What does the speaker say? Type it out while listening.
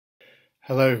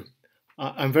Hello.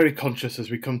 I'm very conscious as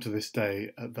we come to this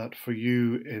day that for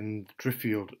you in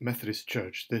Driffield Methodist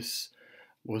Church, this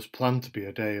was planned to be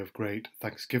a day of great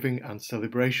thanksgiving and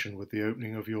celebration with the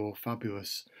opening of your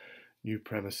fabulous new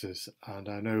premises. And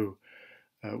I know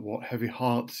what heavy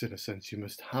hearts, in a sense, you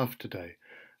must have today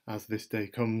as this day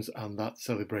comes and that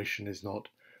celebration is not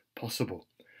possible.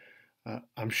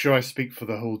 I'm sure I speak for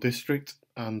the whole district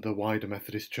and the wider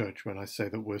Methodist Church when I say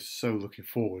that we're so looking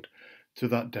forward to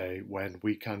that day when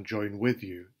we can join with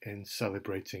you in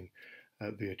celebrating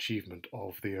the achievement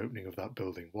of the opening of that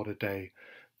building. What a day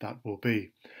that will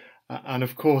be. And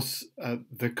of course,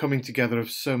 the coming together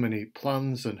of so many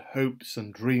plans and hopes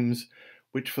and dreams,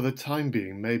 which for the time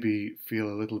being maybe feel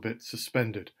a little bit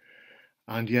suspended.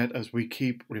 And yet, as we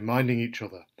keep reminding each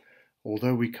other,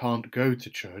 although we can't go to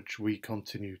church, we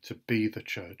continue to be the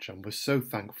church, and we're so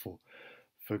thankful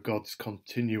for God's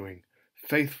continuing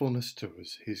faithfulness to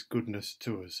us, his goodness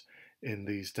to us in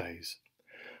these days.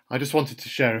 I just wanted to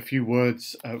share a few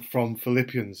words from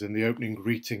Philippians in the opening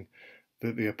greeting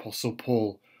that the Apostle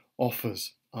Paul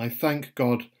offers. I thank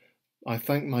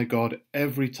my God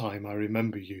every time I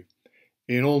remember you.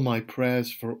 In all my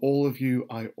prayers for all of you,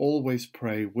 I always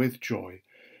pray with joy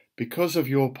because of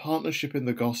your partnership in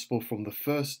the gospel from the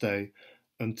first day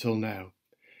until now,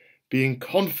 being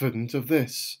confident of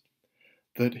this,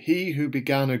 that he who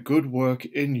began a good work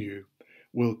in you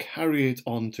will carry it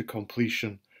on to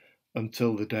completion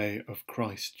until the day of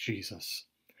Christ Jesus.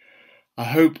 I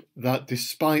hope that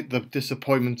despite the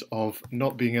disappointment of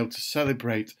not being able to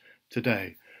celebrate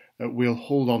today, we'll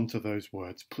hold on to those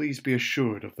words. Please be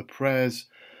assured of the prayers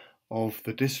of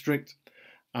the district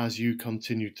as you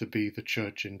continue to be the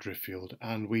church in Driffield,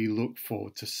 and we look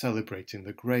forward to celebrating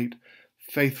the great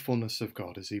faithfulness of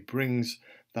God as he brings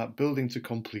that building to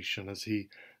completion, as he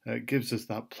gives us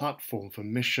that platform for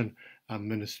mission and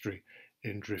ministry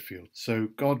in Driffield. So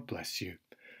God bless you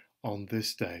on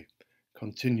this day.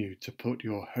 Continue to put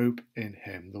your hope in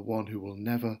him, the one who will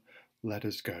never let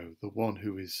us go, the one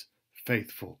who is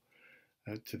faithful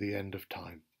to the end of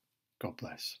time. God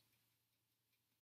bless.